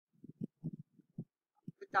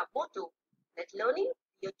with our motto, let learning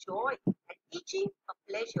be a joy and teaching a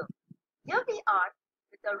pleasure. Here we are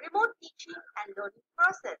with a remote teaching and learning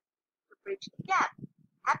process to bridge the gap.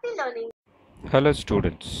 Happy learning. Hello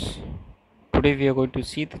students. Today we are going to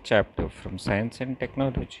see the chapter from Science and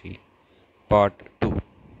Technology, part 2.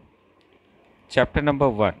 Chapter number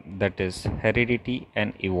 1, that is Heredity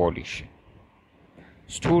and Evolution.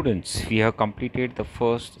 Students, we have completed the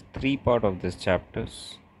first 3 part of this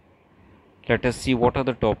chapters. Let us see what are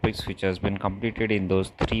the topics which has been completed in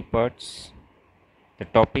those 3 parts. The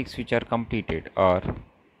topics which are completed are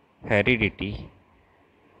heredity,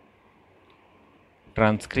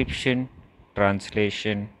 transcription,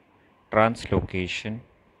 translation, translocation,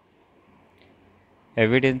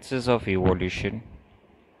 evidences of evolution,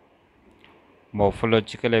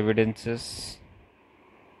 morphological evidences,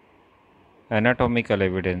 anatomical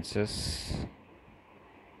evidences,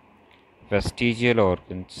 vestigial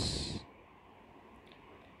organs,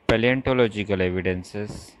 paleontological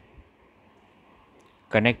evidences,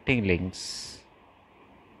 connecting links,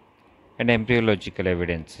 and embryological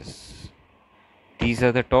evidences. These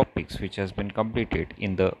are the topics which has been completed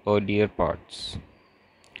in the earlier parts.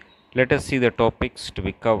 Let us see the topics to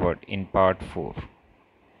be covered in part 4.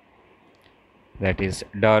 That is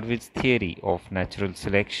Darwin's theory of natural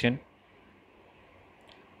selection,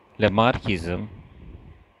 Lamarckism,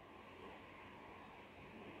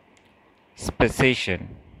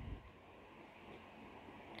 speciation,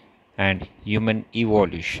 and human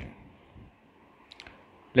evolution.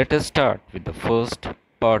 Let us start with the first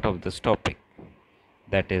part of this topic,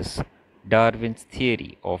 that is Darwin's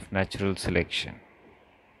theory of natural selection.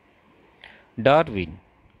 Darwin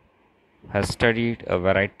has studied a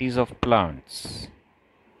varieties of plants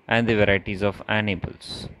and the varieties of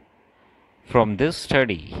animals. From this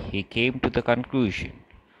study, he came to the conclusion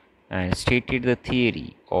and stated the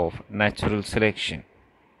theory of natural selection.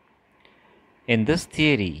 In this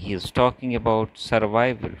theory, he is talking about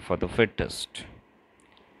survival for the fittest.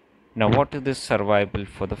 Now, what is this survival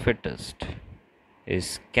for the fittest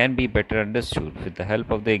can be better understood with the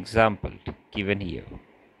help of the example given here.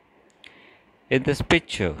 In this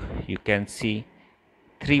picture, you can see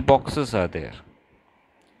 3 boxes are there.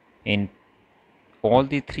 In all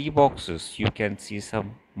the 3 boxes, you can see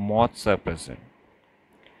some moths are present.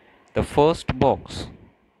 The first box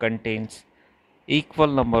contains equal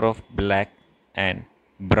number of black and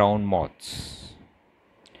brown moths.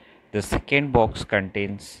 The second box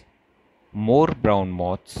contains more brown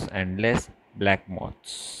moths and less black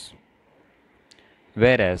moths.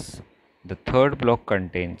 Whereas the third block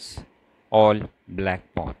contains all black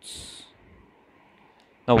moths.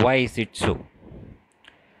 Now, why is it so?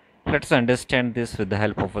 Let's understand this with the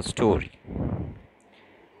help of a story.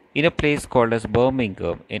 In a place called as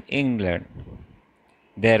Birmingham in England,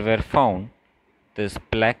 there were found this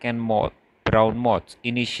black and brown moths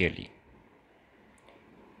initially.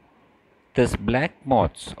 These black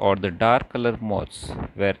moths or the dark color moths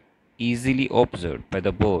were easily observed by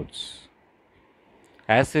the birds.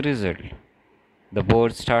 As a result, the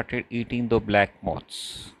birds started eating the black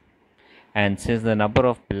moths. And since the number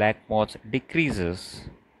of black moths decreases,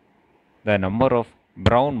 the number of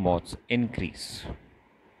brown moths increase.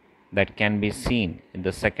 That can be seen in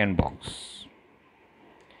the second box.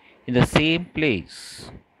 In the same place,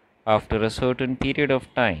 after a certain period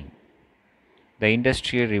of time, the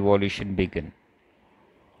industrial revolution began.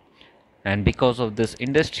 And because of this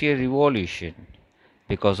industrial revolution,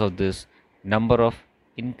 because of this number of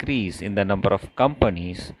increase in the number of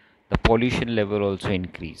companies, the pollution level also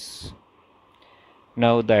increased.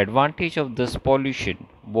 Now the advantage of this pollution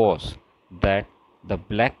was that the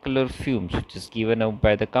black color fumes which is given out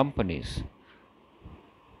by the companies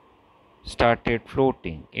started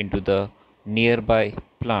floating into the nearby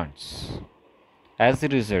plants. As a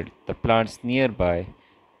result, the plants nearby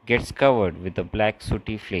gets covered with a black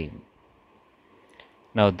sooty flame.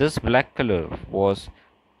 Now this black color was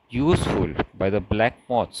useful by the black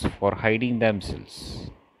moths for hiding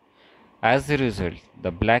themselves. As a result,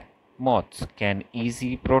 the black moths can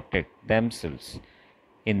easily protect themselves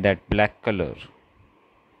in that black color.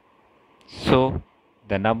 So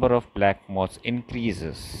the number of black moths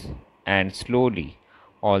increases and slowly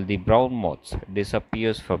all the brown moths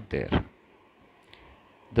disappears from there.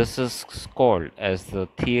 This is called as the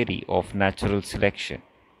theory of natural selection,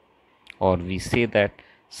 or we say that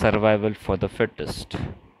survival for the fittest.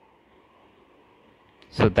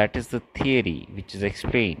 So that is the theory which is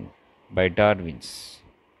explained by Darwin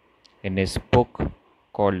in his book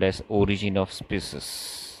called as Origin of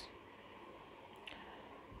Species.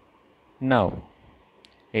 Now,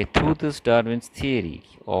 through this Darwin's theory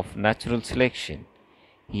of natural selection,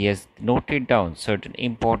 he has noted down certain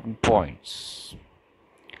important points.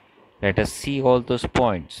 Let us see all those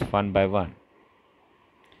points one by one.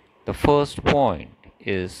 The first point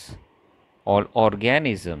is all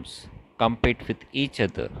organisms compete with each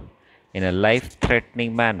other in a life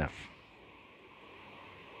threatening manner.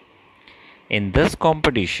 In this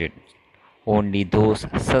competition, only those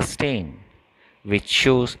sustain, which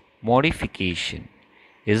shows modification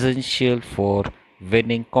essential for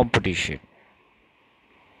winning competition.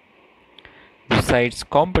 Besides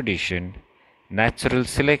competition, natural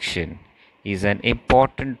selection is an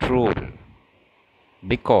important role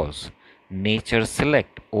because nature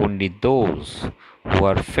select only those who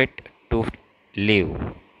are fit to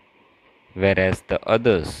live, whereas the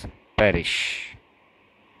others perish.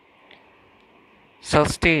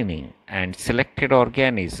 Sustaining and selected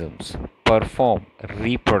organisms perform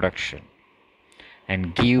reproduction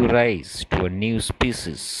and give rise to a new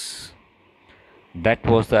species. That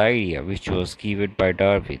was the idea which was given by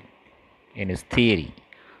Darwin in his theory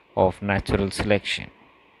of natural selection.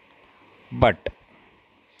 But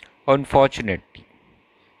unfortunately,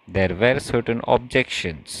 there were certain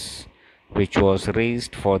objections which was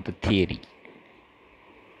raised for the theory.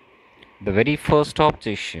 The very first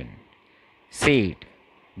objection said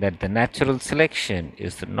that the natural selection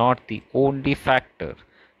is not the only factor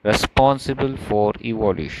responsible for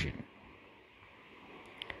evolution.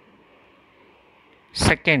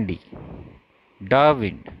 Secondly,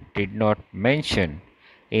 Darwin did not mention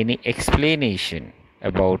any explanation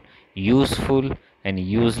about useful and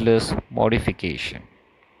useless modification.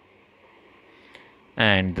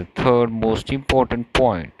 And the third most important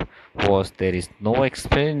point was there is no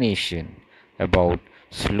explanation about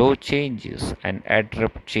slow changes and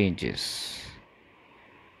abrupt changes.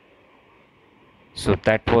 So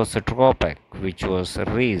that was a drawback which was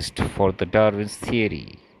raised for the Darwin's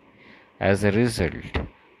theory. As a result,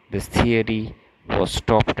 this theory was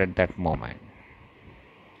stopped at that moment.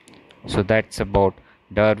 So that's about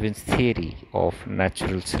Darwin's theory of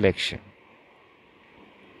natural selection.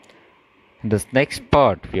 In this next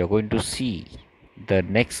part, we are going to see the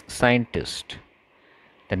next scientist.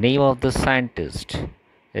 The name of the scientist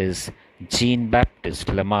is Jean-Baptiste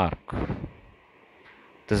Lamarck.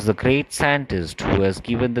 This is the great scientist who has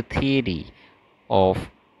given the theory of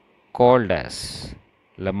called as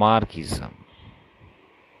Lamarckism.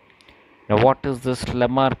 Now, what is this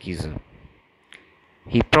Lamarckism?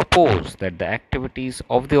 He proposed that the activities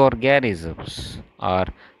of the organisms are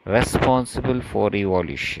responsible for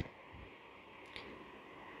evolution.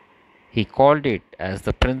 He called it as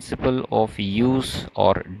the principle of use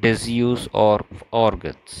or disuse of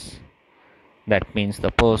organs. That means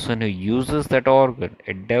the person who uses that organ,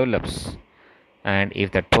 it develops, and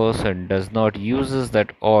if that person does not uses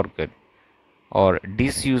that organ or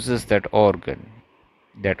disuses that organ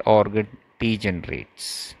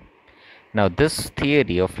degenerates. Now, this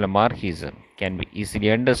theory of Lamarckism can be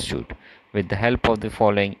easily understood with the help of the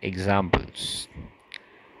following examples.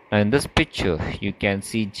 Now, in this picture, you can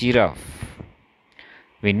see giraffe.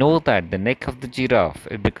 We know that the neck of the giraffe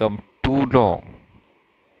has become too long.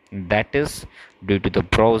 That is due to the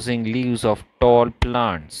browsing leaves of tall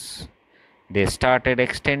plants. They started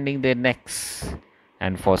extending their necks,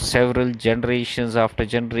 and for several generations after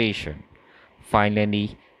generation,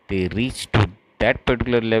 finally they reach to that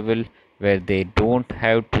particular level where they don't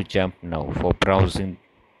have to jump now for browsing.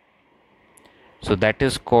 So that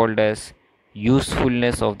is called as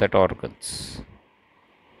usefulness of that organs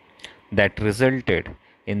that resulted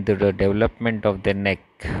in the development of the neck.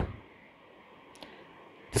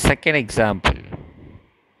 The second example,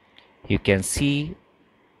 you can see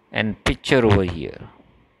an picture over here.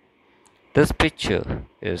 This picture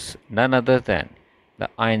is none other than the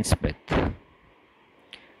ironsmith.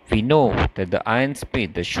 We know that the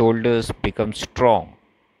ironsmith, the shoulders become strong,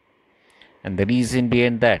 and the reason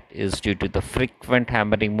behind that is due to the frequent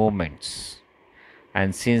hammering movements.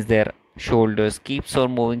 And since their shoulders keeps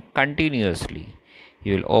on moving continuously,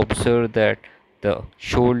 you will observe that the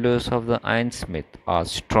shoulders of the ironsmith are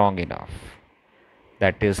strong enough.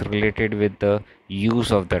 That is related with the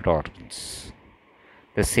use of that organs.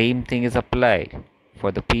 The same thing is applied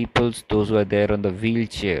for the peoples, those who are there on the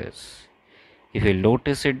wheelchairs. If you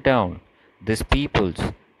notice it down, this peoples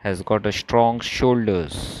has got a strong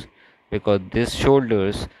shoulders because these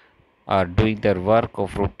shoulders are doing their work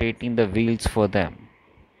of rotating the wheels for them.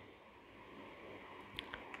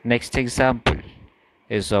 Next example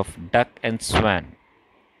is of duck and swan.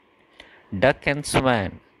 Duck and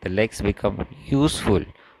swan, the legs become useful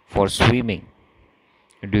for swimming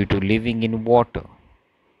due to living in water,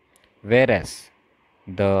 whereas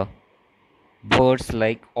the birds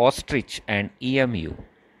like ostrich and emu,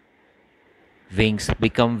 wings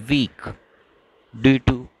become weak due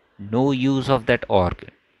to no use of that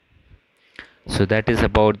organ. So that is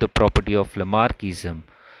about the property of Lamarckism,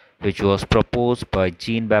 which was proposed by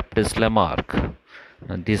Jean-Baptiste Lamarck.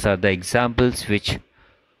 And these are the examples which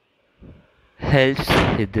helps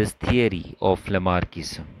with this theory of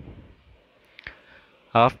Lamarckism.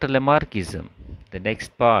 After Lamarckism, the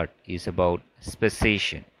next part is about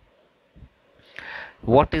speciation.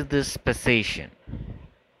 What is this speciation?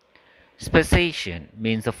 Speciation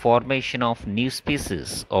means the formation of new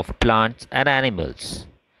species of plants and animals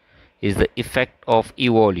is the effect of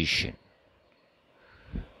evolution.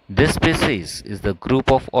 This species is the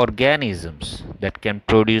group of organisms that can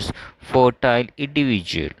produce fertile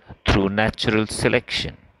individual through natural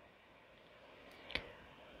selection.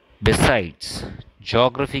 Besides,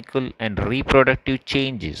 geographical and reproductive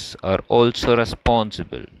changes are also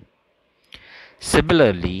responsible.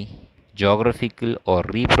 Similarly, geographical or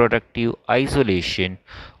reproductive isolation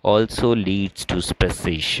also leads to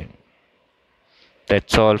speciation.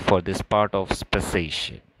 That's all for this part of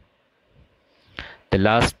speciation. The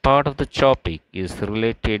last part of the topic is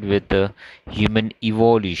related with the human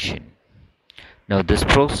evolution. Now, this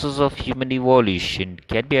process of human evolution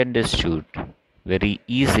can be understood very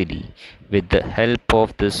easily with the help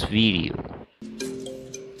of this video.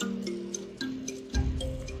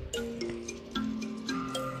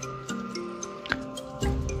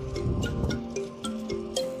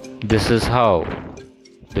 This is how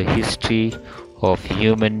the history of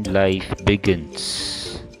human life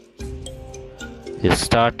begins. It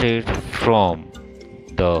started from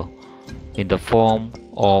in the form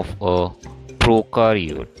of a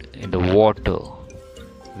prokaryote in the water,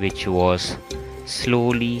 which was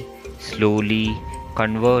slowly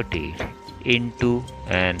converted into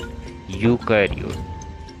an eukaryote.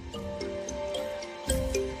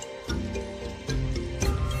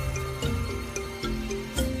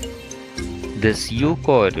 These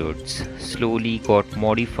eukaryotes slowly got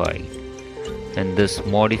modified, and this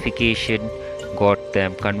modification got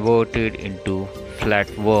them converted into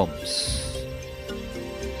flatworms.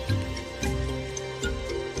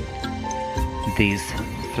 These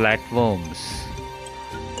flatworms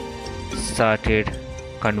started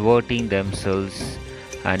converting themselves,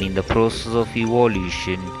 and in the process of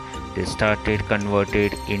evolution they started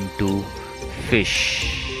converted into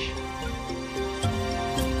fish.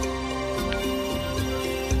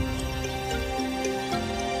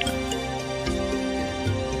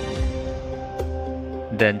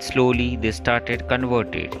 Then slowly they started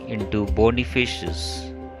converted into bony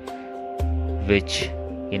fishes, which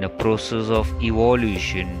in a process of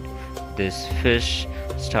evolution this fish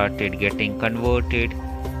started getting converted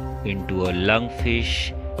into a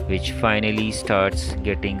lungfish, which finally starts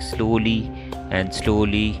getting slowly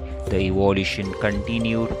the evolution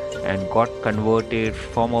continued and got converted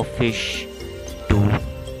from a fish to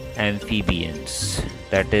amphibians.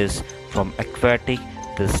 That is, from aquatic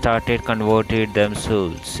they started converted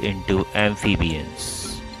themselves into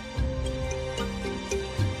amphibians.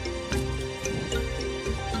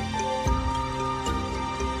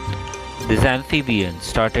 These amphibians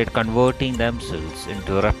started converting themselves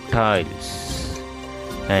into reptiles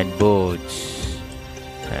and birds.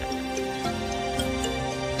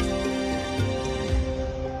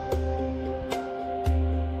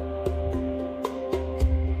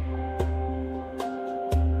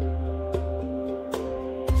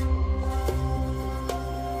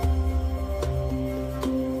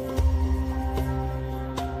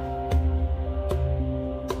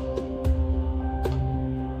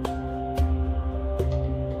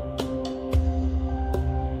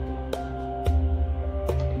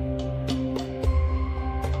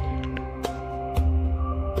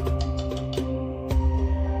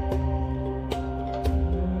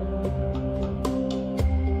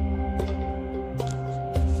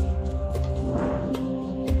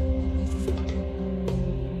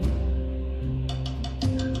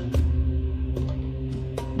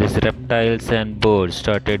 These reptiles and birds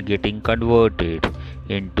started getting converted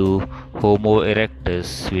into Homo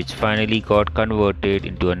erectus, which finally got converted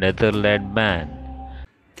into a Netherland man.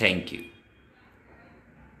 Thank you.